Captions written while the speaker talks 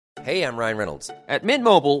Hey, I'm Ryan Reynolds. At Mint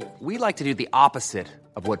Mobile, we like to do the opposite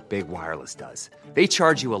of what Big Wireless does. They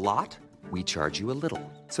charge you a lot, we charge you a little.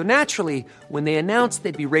 So naturally, when they announced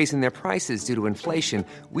they'd be raising their prices due to inflation,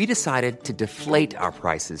 we decided to deflate our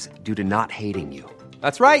prices due to not hating you.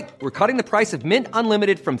 That's right. We're cutting the price of Mint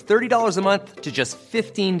Unlimited from $30 a month to just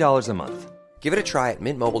 $15 a month. Give it a try at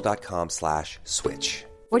mintmobile.com/switch.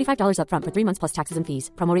 $45 up front for 3 months plus taxes and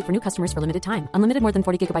fees. Promo rate for new customers for limited time. Unlimited more than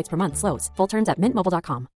 40 gigabytes per month. Slows full terms at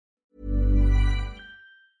mintmobile.com.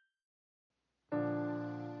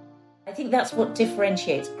 I think that's what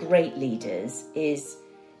differentiates great leaders is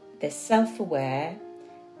they're self-aware,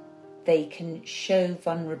 they can show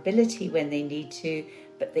vulnerability when they need to,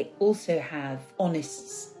 but they also have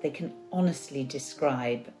they can honestly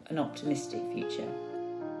describe an optimistic future.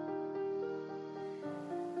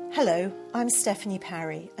 Hello, I'm Stephanie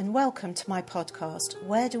Parry and welcome to my podcast,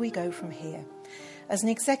 Where Do We Go From Here? As an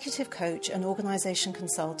executive coach and organisation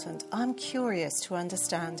consultant, I'm curious to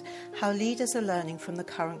understand how leaders are learning from the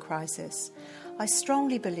current crisis. I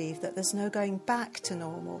strongly believe that there's no going back to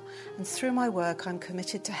normal, and through my work I'm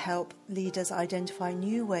committed to help leaders identify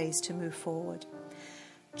new ways to move forward.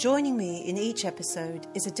 Joining me in each episode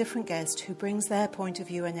is a different guest who brings their point of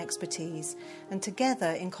view and expertise, and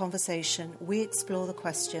together in conversation we explore the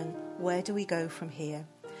question, where do we go from here?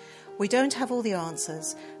 We don't have all the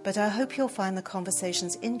answers, but I hope you'll find the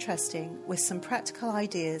conversations interesting with some practical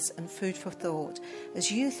ideas and food for thought as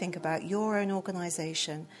you think about your own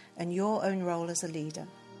organisation and your own role as a leader.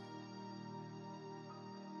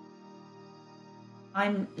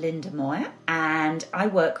 I'm Linda Moyer and I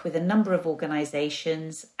work with a number of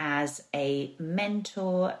organisations as a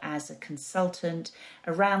mentor, as a consultant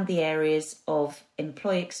around the areas of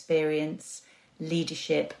employee experience,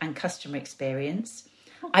 leadership and customer experience.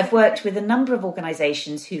 I've worked with a number of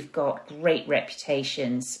organisations who've got great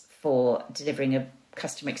reputations for delivering a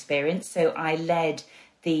customer experience. So I led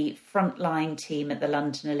the frontline team at the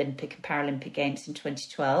London Olympic and Paralympic Games in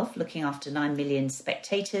 2012, looking after 9 million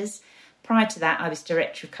spectators. Prior to that, I was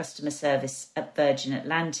Director of Customer Service at Virgin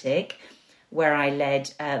Atlantic, where I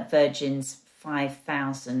led Virgin's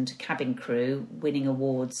 5,000 cabin crew, winning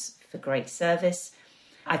awards for great service.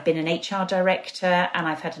 I've been an HR director and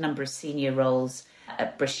I've had a number of senior roles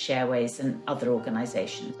at British Airways and other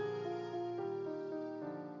organisations.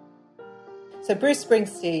 So Bruce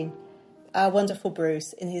Springsteen, our wonderful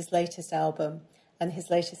Bruce, in his latest album and his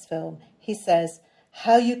latest film, he says,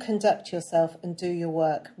 how you conduct yourself and do your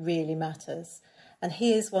work really matters. And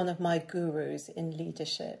he is one of my gurus in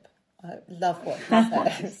leadership. I love what he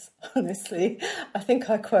says, honestly. I think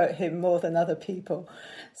I quote him more than other people.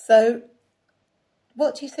 So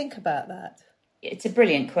what do you think about that? It's a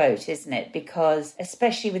brilliant quote, isn't it? Because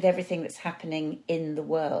especially with everything that's happening in the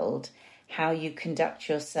world, how you conduct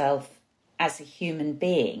yourself as a human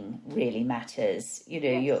being really matters. You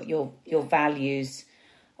know, yes. your values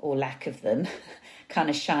or lack of them kind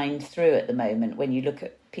of shine through at the moment when you look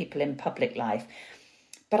at people in public life.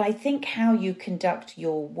 But I think how you conduct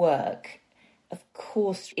your work, of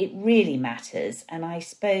course, it really matters. And I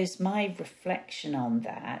suppose my reflection on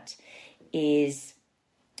that is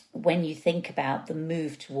when you think about the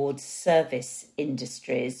move towards service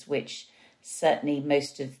industries, which certainly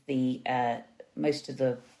most of the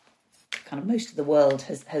world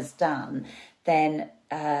has done, then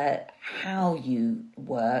how you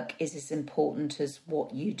work is as important as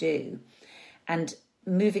what you do. And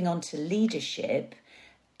moving on to leadership,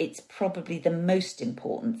 it's probably the most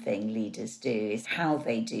important thing leaders do is how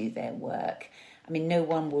they do their work. I mean, no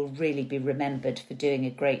one will really be remembered for doing a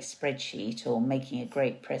great spreadsheet or making a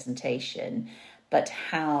great presentation, but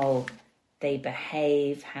how they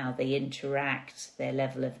behave, how they interact, their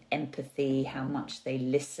level of empathy, how much they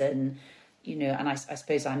listen, you know, and I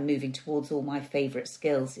suppose I'm moving towards all my favourite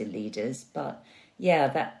skills in leaders, but yeah,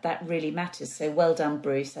 that really matters. So well done,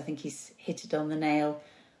 Bruce. I think he's hit it on the nail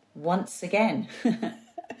once again.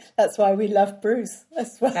 That's why we love Bruce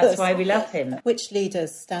as well. That's why we love him. Which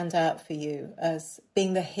leaders stand out for you as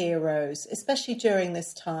being the heroes, especially during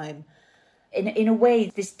this time? In a way,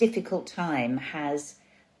 this difficult time has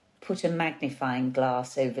put a magnifying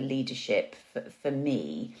glass over leadership for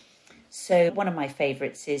me. So one of my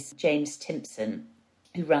favourites is James Timpson,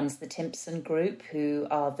 who runs the Timpson Group, who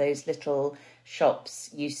are those little shops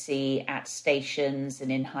you see at stations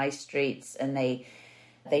and in high streets, and they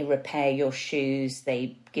repair your shoes,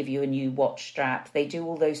 they give you a new watch strap, they do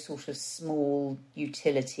all those sort of small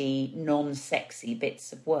utility, non-sexy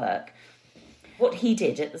bits of work. What he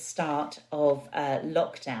did at the start of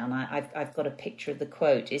lockdown, I've got a picture of the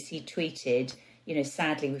quote, is he tweeted, you know,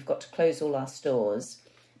 sadly we've got to close all our stores,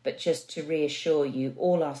 but just to reassure you,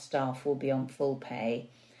 all our staff will be on full pay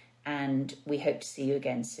and we hope to see you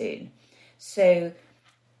again soon. So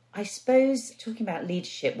I suppose, talking about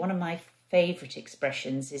leadership, one of my favourite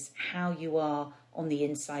expressions is how you are on the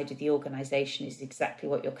inside of the organisation is exactly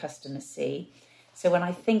what your customers see. So when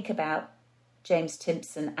I think about James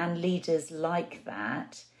Timpson and leaders like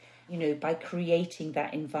that, by creating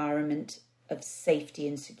that environment of safety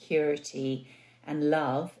and security and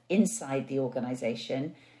love inside the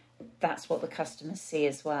organisation, that's what the customers see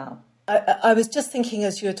as well. I was just thinking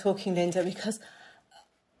as you were talking, Linda, because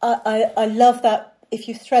I love that if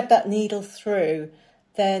you thread that needle through,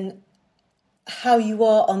 then how you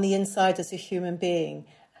are on the inside as a human being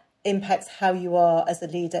impacts how you are as a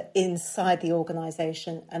leader inside the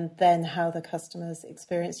organisation, and then how the customers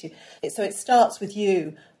experience you. So it starts with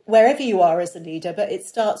you, wherever you are as a leader, but it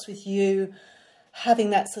starts with you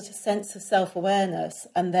having that sort of sense of self-awareness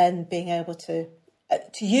and then being able to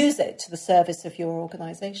use it to the service of your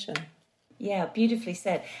organisation. Yeah, beautifully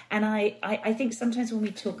said. And I think sometimes when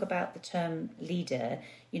we talk about the term leader,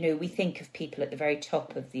 we think of people at the very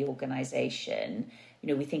top of the organisation.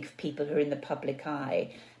 We think of people who are in the public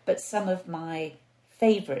eye. But some of my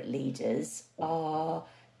favourite leaders are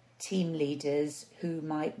team leaders who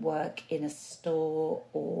might work in a store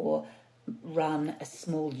or run a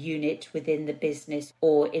small unit within the business,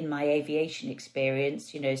 or in my aviation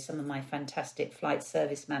experience, some of my fantastic flight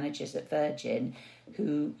service managers at Virgin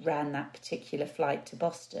who ran that particular flight to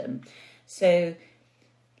Boston. So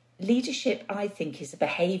leadership, I think, is a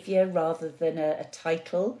behaviour rather than a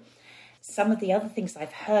title. Some of the other things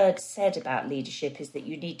I've heard said about leadership is that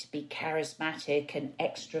you need to be charismatic and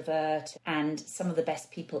extrovert, and some of the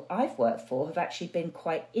best people I've worked for have actually been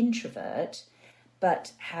quite introvert,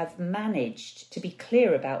 but have managed to be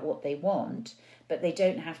clear about what they want, but they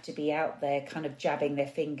don't have to be out there kind of jabbing their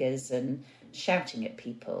fingers and shouting at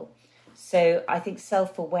people. So I think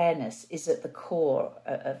self-awareness is at the core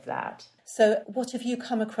of that. So what have you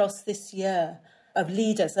come across this year of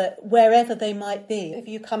leaders, wherever they might be? Have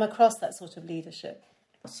you come across that sort of leadership?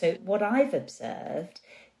 So what I've observed,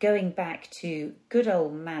 going back to good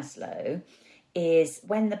old Maslow, is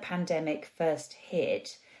when the pandemic first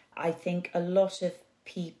hit, I think a lot of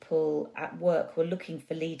people at work were looking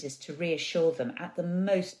for leaders to reassure them at the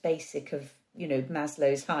most basic of,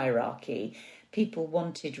 Maslow's hierarchy. People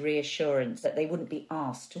wanted reassurance that they wouldn't be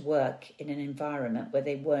asked to work in an environment where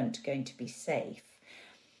they weren't going to be safe.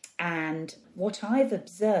 And what I've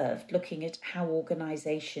observed, looking at how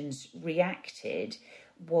organisations reacted,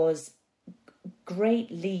 was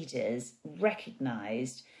great leaders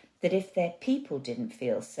recognised that if their people didn't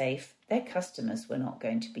feel safe, their customers were not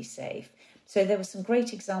going to be safe. So there were some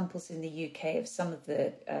great examples in the UK of some of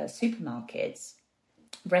the supermarkets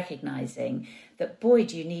recognising that, boy,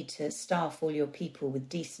 do you need to staff all your people with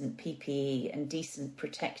decent PPE and decent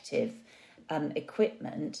protective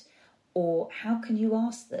equipment, or how can you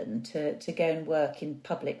ask them to go and work in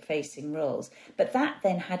public-facing roles? But that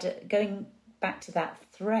then had, going back to that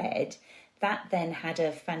thread, that then had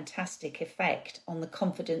a fantastic effect on the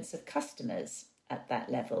confidence of customers at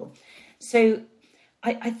that level. So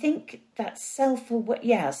I think that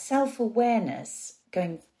self-awareness,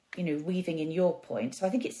 going, weaving in your point. So I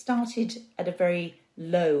think it started at a very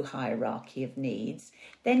low hierarchy of needs.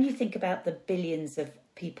 Then you think about the billions of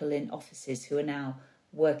people in offices who are now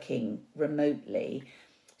working remotely.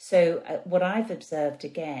 So what I've observed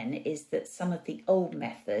again is that some of the old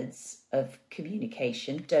methods of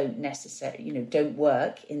communication don't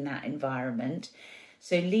work in that environment.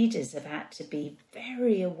 So leaders have had to be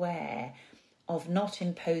very aware of not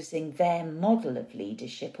imposing their model of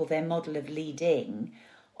leadership or their model of leading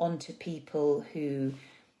onto people who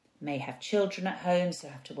may have children at home, so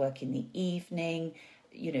have to work in the evening,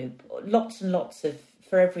 lots and lots of,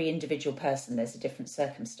 for every individual person, there's a different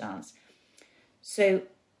circumstance. So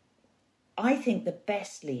I think the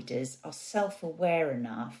best leaders are self-aware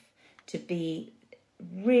enough to be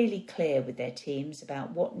really clear with their teams about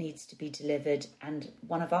what needs to be delivered. And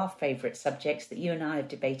one of our favourite subjects that you and I have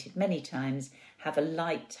debated many times, have a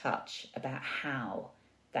light touch about how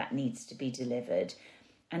that needs to be delivered.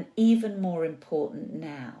 And even more important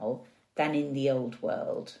now than in the old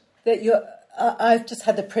world. I've just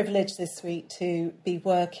had the privilege this week to be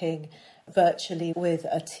working virtually with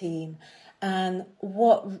a team. And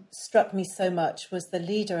what struck me so much was the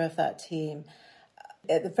leader of that team.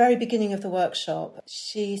 At the very beginning of the workshop,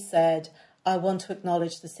 she said, I want to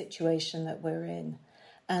acknowledge the situation that we're in.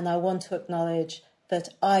 And I want to acknowledge that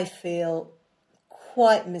I feel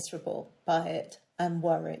quite miserable by it and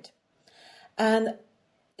worried. And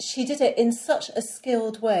she did it in such a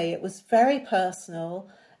skilled way. It was very personal.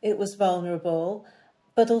 It was vulnerable.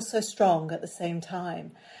 but also strong at the same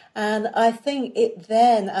time. And I think it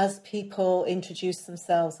then, as people introduced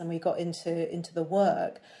themselves and we got into the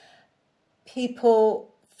work,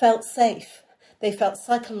 people felt safe. They felt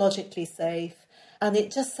psychologically safe, and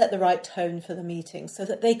it just set the right tone for the meeting so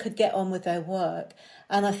that they could get on with their work.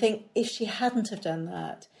 And I think if she hadn't have done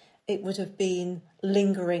that, it would have been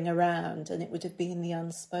lingering around and it would have been the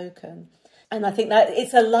unspoken. And I think that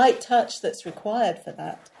it's a light touch that's required for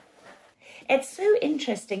that. It's so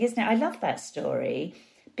interesting, isn't it? I love that story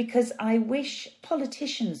because I wish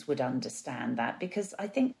politicians would understand that, because I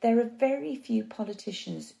think there are very few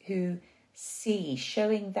politicians who see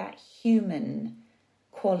showing that human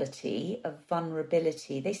quality of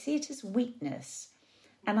vulnerability. They see it as weakness.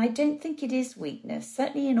 And I don't think it is weakness.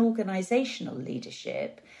 Certainly in organisational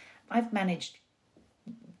leadership, I've managed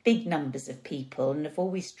big numbers of people and have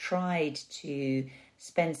always tried to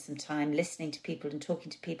spend some time listening to people and talking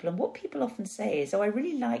to people. And what people often say is, oh, I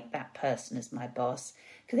really like that person as my boss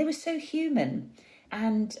because they were so human.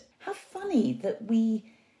 And how funny that we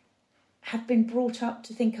have been brought up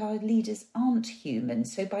to think our leaders aren't human.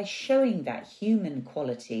 So by showing that human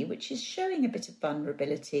quality, which is showing a bit of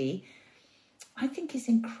vulnerability, I think is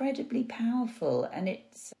incredibly powerful. And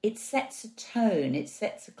it sets a tone, it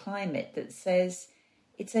sets a climate that says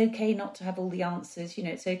it's okay not to have all the answers,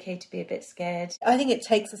 it's okay to be a bit scared. I think it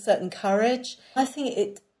takes a certain courage. I think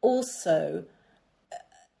it also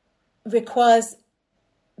requires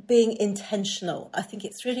being intentional. I think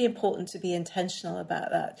it's really important to be intentional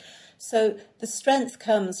about that. So the strength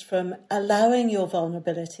comes from allowing your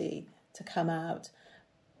vulnerability to come out,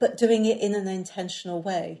 but doing it in an intentional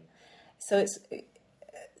way. So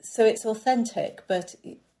it's authentic, but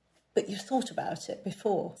you've thought about it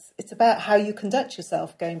before. It's about how you conduct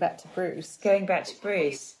yourself, going back to Bruce.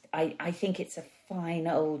 I think it's a fine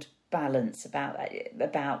old balance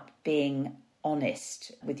about being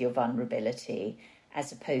honest with your vulnerability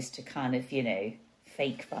as opposed to kind of,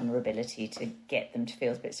 fake vulnerability to get them to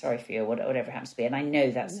feel a bit sorry for you or whatever it happens to be. And I know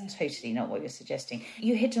that's totally not what you're suggesting.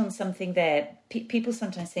 You hit on something there. People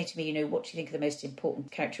sometimes say to me, what do you think are the most important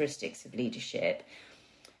characteristics of leadership?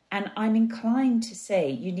 And I'm inclined to say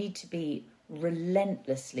you need to be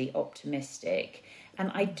relentlessly optimistic.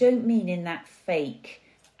 And I don't mean in that fake,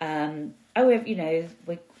 we're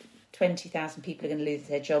 20,000 people are going to lose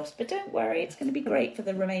their jobs, but don't worry, it's going to be great for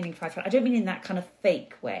the remaining 500. I don't mean in that kind of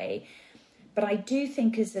fake way. But I do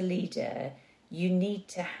think as a leader, you need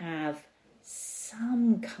to have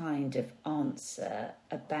some kind of answer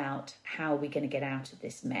about how we're going to get out of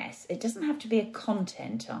this mess. It doesn't have to be a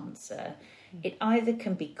content answer. It either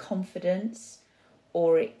can be confidence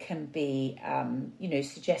or it can be,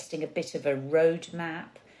 suggesting a bit of a roadmap.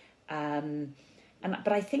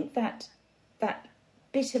 But I think that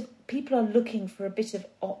bit of people are looking for a bit of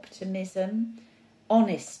optimism.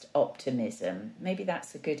 Honest optimism. Maybe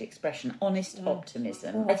that's a good expression. Honest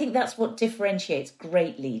optimism. I think that's what differentiates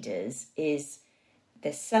great leaders is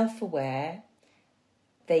they're self-aware,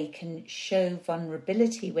 they can show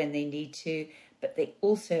vulnerability when they need to, but they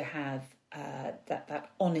also have that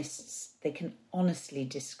honest, they can honestly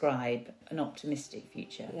describe an optimistic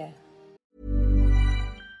future. Yeah.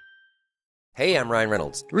 Hey, I'm Ryan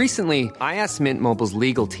Reynolds. Recently, I asked Mint Mobile's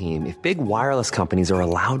legal team if big wireless companies are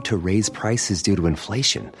allowed to raise prices due to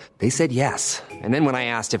inflation. They said yes. And then when I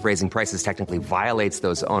asked if raising prices technically violates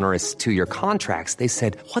those onerous 2-year contracts, they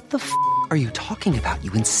said, what the f*** are you talking about,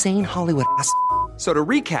 you insane Hollywood ass f- So to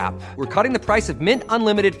recap, we're cutting the price of Mint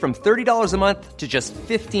Unlimited from $30 a month to just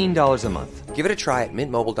 $15 a month. Give it a try at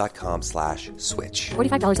mintmobile.com/switch.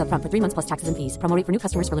 $45 up front for 3 months plus taxes and fees. Promo rate for new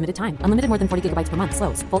customers for limited time. Unlimited more than 40 gigabytes per month.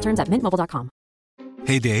 Slows full terms at mintmobile.com.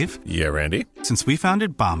 Hey, Dave. Yeah, Randy. Since we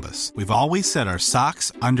founded Bombas, we've always said our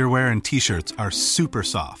socks, underwear, and T-shirts are super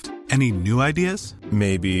soft. Any new ideas?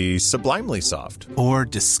 Maybe sublimely soft. Or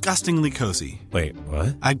disgustingly cozy. Wait,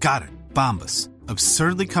 what? I got it. Bombas.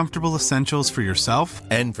 Absurdly comfortable essentials for yourself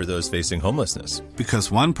and for those facing homelessness.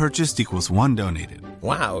 Because one purchased equals one donated.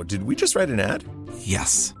 Wow, did we just write an ad?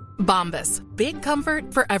 Yes. Bombas. Big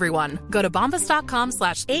comfort for everyone. Go to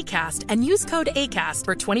bombas.com/ACAST and use code ACAST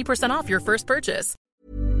for 20% off your first purchase.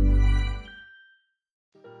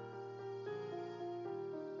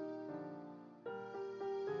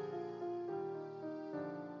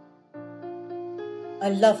 I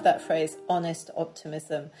love that phrase, honest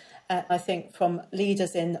optimism. I think from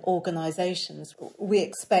leaders in organisations, we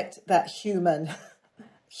expect that human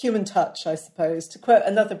touch, I suppose. To quote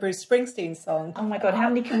another Bruce Springsteen song. Oh my God, how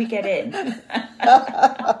many can we get in?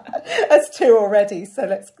 That's 2 already, so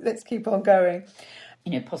let's keep on going.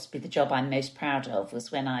 Possibly the job I'm most proud of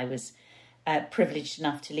was when I was privileged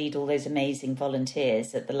enough to lead all those amazing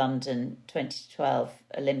volunteers at the London 2012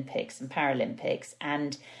 Olympics and Paralympics.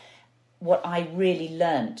 And what I really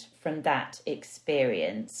learnt from that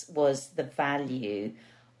experience was the value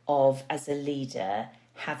of, as a leader,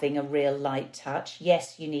 having a real light touch.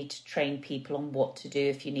 Yes, you need to train people on what to do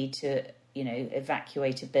if you need to,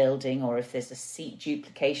 evacuate a building, or if there's a seat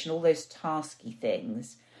duplication, all those tasky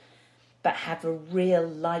things, but have a real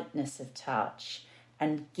lightness of touch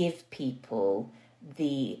and give people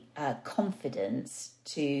the confidence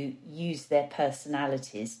to use their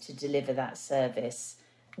personalities to deliver that service.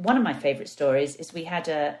 One of my favourite stories is we had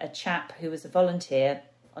a chap who was a volunteer.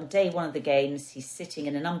 On day one of the games, he's sitting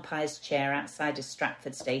in an umpire's chair outside of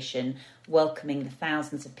Stratford Station, welcoming the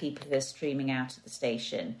thousands of people who are streaming out of the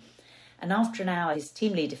station. And after an hour, his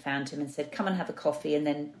team leader found him and said, "Come and have a coffee and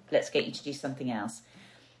then let's get you to do something else."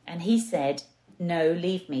 And he said, "No,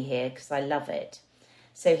 leave me here because I love it."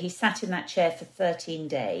 So he sat in that chair for 13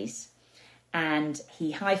 days and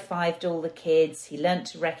he high-fived all the kids. He learnt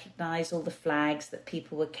to recognise all the flags that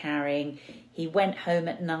people were carrying. He went home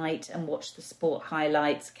at night and watched the sport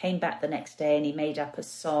highlights, came back the next day and he made up a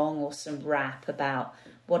song or some rap about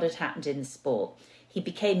what had happened in the sport. He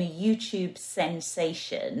became a YouTube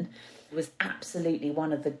sensation, was absolutely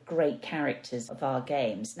one of the great characters of our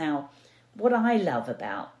games. Now, what I love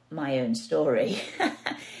about my own story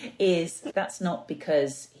is that's not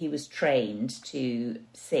because he was trained to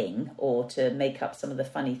sing or to make up some of the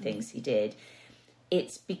funny things he did.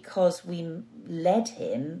 It's because we led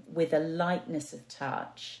him with a lightness of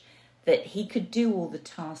touch that he could do all the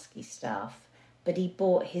tasky stuff, but he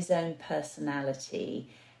brought his own personality,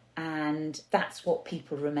 and that's what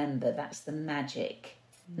people remember. That's the magic.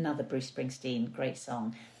 Another Bruce Springsteen, great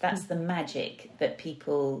song. That's the magic that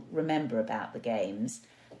people remember about the games,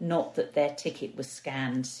 not that their ticket was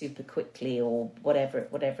scanned super quickly or whatever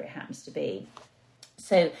it happens to be.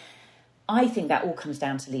 So I think that all comes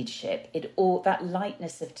down to leadership. That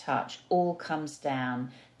lightness of touch all comes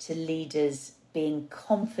down to leaders being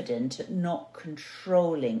confident at not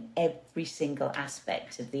controlling every single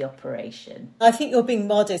aspect of the operation. I think you're being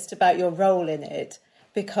modest about your role in it,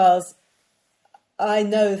 because I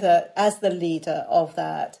know that as the leader of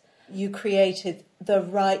that, you created the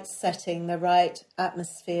right setting, the right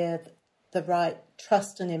atmosphere, the right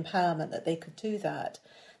trust and empowerment that they could do that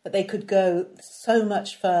they could go so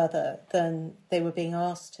much further than they were being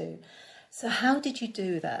asked to. So how did you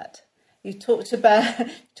do that? You talked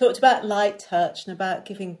about light touch and about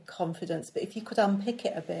giving confidence, but if you could unpick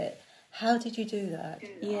it a bit, how did you do that?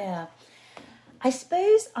 Yeah, I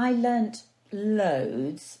suppose I learnt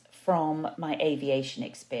loads from my aviation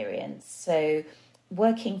experience. So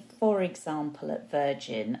working, for example, at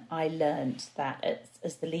Virgin, I learnt that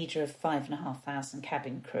as the leader of 5,500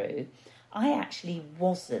 cabin crew, I actually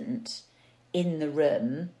wasn't in the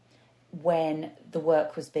room when the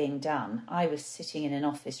work was being done. I was sitting in an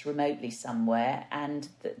office remotely somewhere, and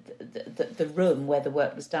the room where the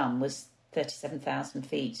work was done was 37,000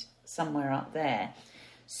 feet somewhere up there.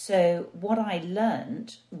 So what I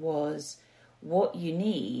learnt was what you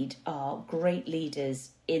need are great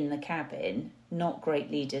leaders in the cabin, not great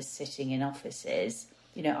leaders sitting in offices.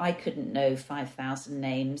 I couldn't know 5,000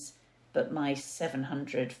 names, but my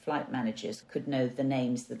 700 flight managers could know the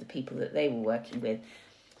names of the people that they were working with.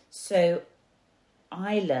 So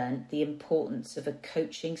I learned the importance of a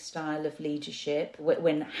coaching style of leadership,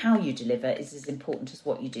 when how you deliver is as important as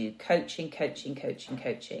what you do. Coaching.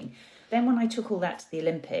 Then when I took all that to the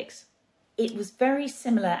Olympics, it was very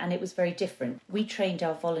similar and it was very different. We trained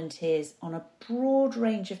our volunteers on a broad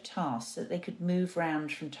range of tasks so that they could move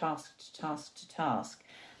around from task to task to task.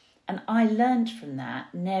 And I learned from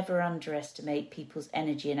that, never underestimate people's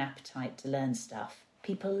energy and appetite to learn stuff.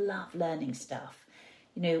 People love learning stuff.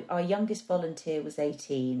 Our youngest volunteer was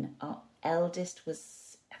 18. Our eldest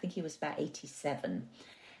was, I think he was about 87.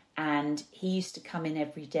 And he used to come in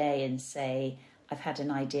every day and say, "I've had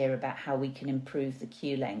an idea about how we can improve the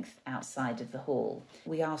queue length outside of the hall."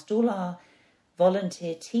 We asked all our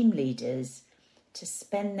volunteer team leaders to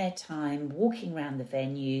spend their time walking around the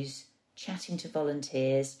venues, chatting to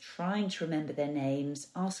volunteers, trying to remember their names,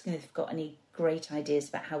 asking if they've got any great ideas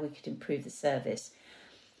about how we could improve the service.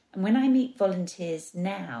 And when I meet volunteers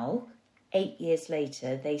now, 8 years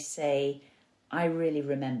later, they say, "I really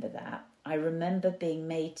remember that. I remember being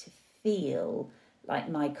made to feel like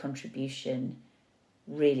my contribution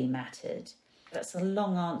really mattered." That's a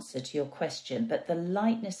long answer to your question, but the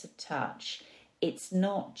lightness of touch, it's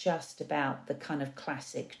not just about the kind of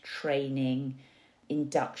classic training,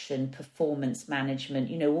 induction, performance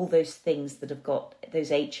management, all those things that have got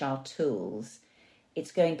those HR tools.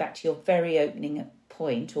 it's going back to your very opening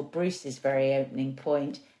point, or Bruce's very opening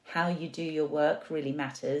point. How you do your work really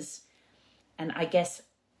matters. And I guess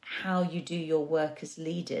how you do your work as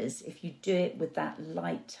leaders, if you do it with that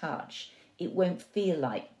light touch, it won't feel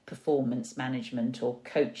like performance management or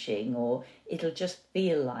coaching, or it'll just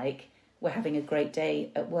feel like we're having a great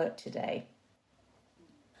day at work today.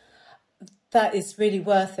 That is really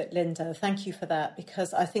worth it, Linda. Thank you for that,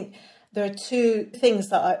 because I think there are two things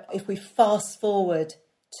that, if we fast forward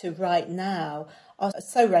to right now, are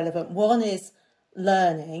so relevant. One is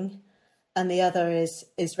learning, and the other is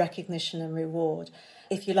recognition and reward.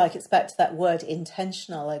 If you like, it's back to that word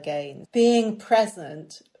intentional again. Being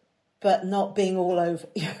present, but not being all over,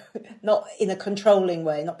 not in a controlling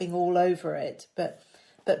way, not being all over it, but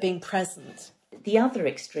being present. The other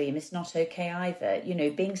extreme is not okay either.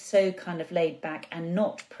 Being so kind of laid back and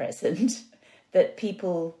not present that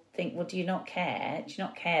people think, well, do you not care? Do you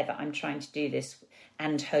not care that I'm trying to do this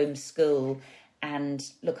and homeschool and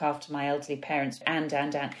look after my elderly parents and.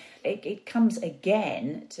 It comes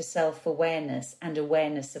again to self-awareness and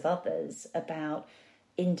awareness of others about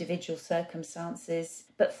individual circumstances,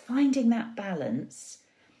 but finding that balance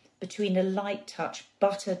between a light touch,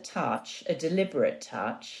 but a touch, a deliberate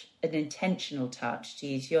touch, an intentional touch, to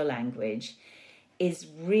use your language, is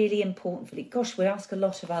really important. Gosh, we ask a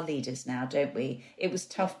lot of our leaders now, don't we? It was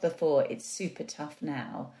tough before, it's super tough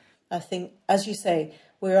now. I think, as you say,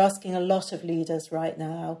 we're asking a lot of leaders right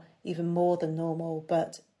now, even more than normal,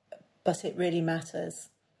 but it really matters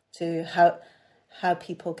to how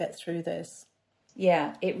people get through this.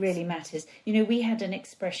 Yeah, it really matters. We had an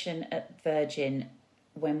expression at Virgin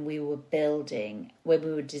when we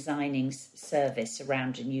were designing service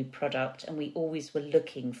around a new product, and we always were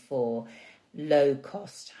looking for low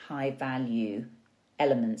cost, high value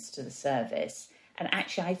elements to the service. And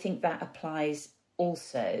actually, I think that applies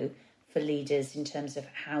also for leaders in terms of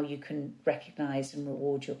how you can recognise and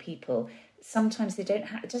reward your people. Sometimes it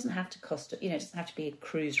doesn't have to cost, it doesn't have to be a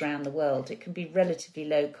cruise around the world. It can be relatively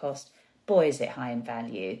low cost. Boy, is it high in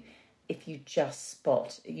value if you just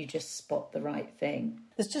spot the right thing.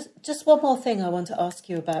 There's just one more thing I want to ask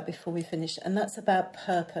you about before we finish, and that's about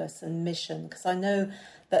purpose and mission, because I know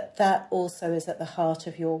that also is at the heart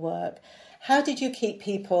of your work. How did you keep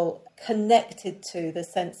people connected to the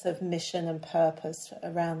sense of mission and purpose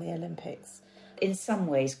around the Olympics? In some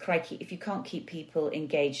ways, crikey, if you can't keep people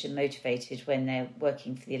engaged and motivated when they're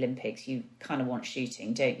working for the Olympics, you kind of want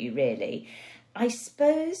shooting, don't you, really? I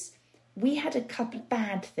suppose we had a couple of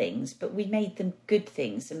bad things, but we made them good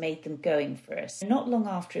things and made them going for us. Not long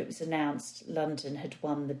after it was announced London had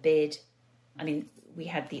won the bid, we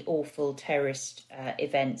had the awful terrorist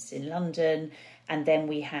events in London, and then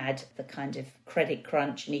we had the kind of credit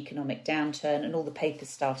crunch and economic downturn, and all the papers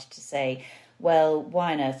started to say, well,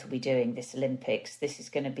 why on earth are we doing this Olympics? This is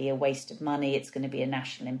going to be a waste of money. It's going to be a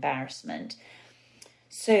national embarrassment.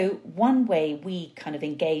 So one way we kind of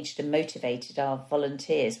engaged and motivated our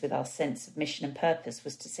volunteers with our sense of mission and purpose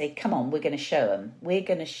was to say, come on, we're going to show them. We're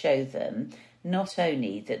going to show them not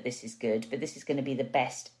only that this is good, but this is going to be the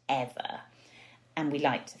best ever. And we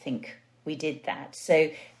like to think we did that.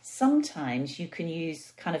 So sometimes you can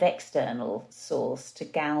use kind of external source to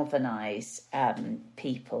galvanise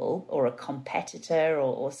people, or a competitor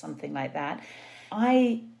or something like that.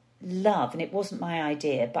 I love, and it wasn't my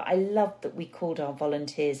idea, but I loved that we called our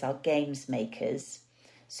volunteers our games makers.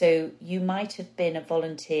 So you might have been a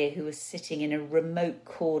volunteer who was sitting in a remote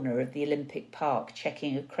corner of the Olympic Park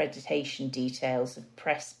checking accreditation details of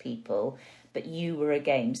press people, but you were a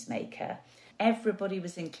games maker. Everybody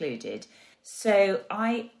was included. So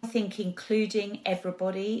I think including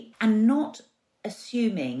everybody and not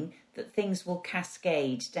assuming that things will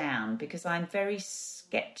cascade down, because I'm very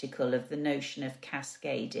sceptical of the notion of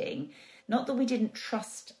cascading. Not that we didn't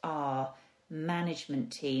trust our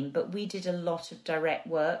management team, but we did a lot of direct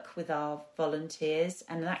work with our volunteers,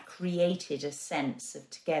 and that created a sense of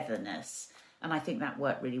togetherness. And I think that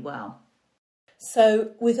worked really well.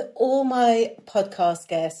 So with all my podcast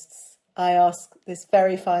guests, I ask this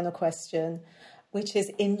very final question, which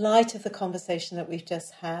is, in light of the conversation that we've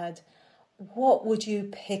just had, what would you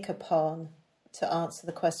pick upon to answer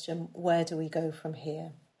the question, where do we go from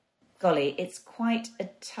here? Golly, it's quite a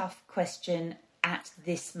tough question at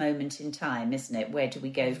this moment in time, isn't it? Where do we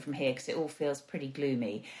go from here? Because it all feels pretty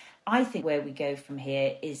gloomy. I think where we go from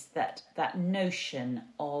here is that notion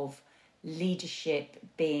of leadership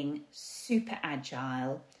being super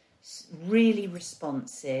agile, really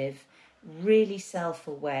responsive, really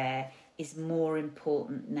self-aware is more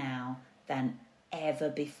important now than ever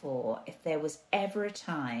before. If there was ever a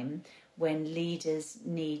time when leaders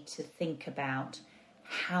need to think about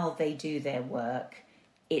how they do their work,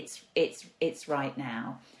 it's right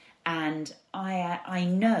now. And I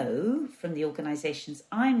know from the organisations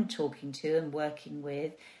I'm talking to and working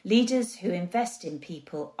with, leaders who invest in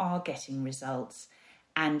people are getting results.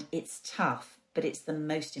 And it's tough, but it's the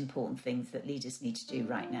most important things that leaders need to do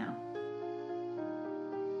right now.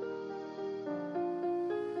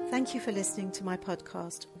 Thank you for listening to my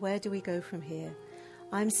podcast, Where Do We Go From Here?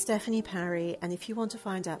 I'm Stephanie Parry, and if you want to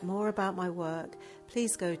find out more about my work,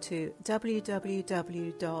 please go to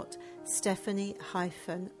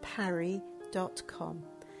www.stephanie-parry.com.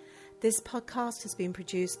 This podcast has been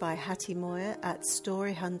produced by Hattie Moyer at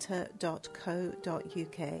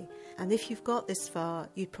storyhunter.co.uk. And if you've got this far,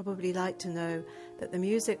 you'd probably like to know that the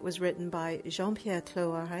music was written by Jean-Pierre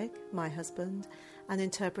Cloarec, my husband, and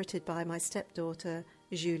interpreted by my stepdaughter,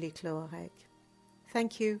 Julie Cloarec.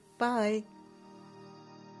 Thank you. Bye.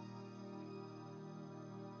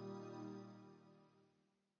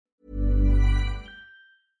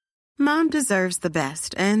 Mom deserves the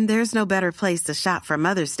best, and there's no better place to shop for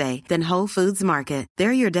Mother's Day than Whole Foods Market.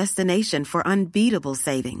 They're your destination for unbeatable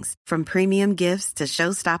savings, from premium gifts to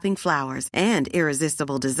show-stopping flowers and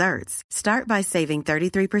irresistible desserts. Start by saving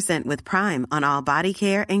 33% with Prime on all body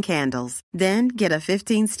care and candles. Then get a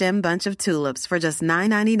 15-stem bunch of tulips for just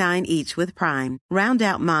 $9.99 each with Prime. Round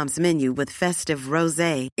out Mom's menu with festive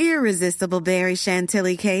rosé, irresistible berry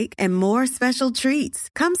chantilly cake, and more special treats.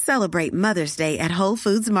 Come celebrate Mother's Day at Whole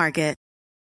Foods Market.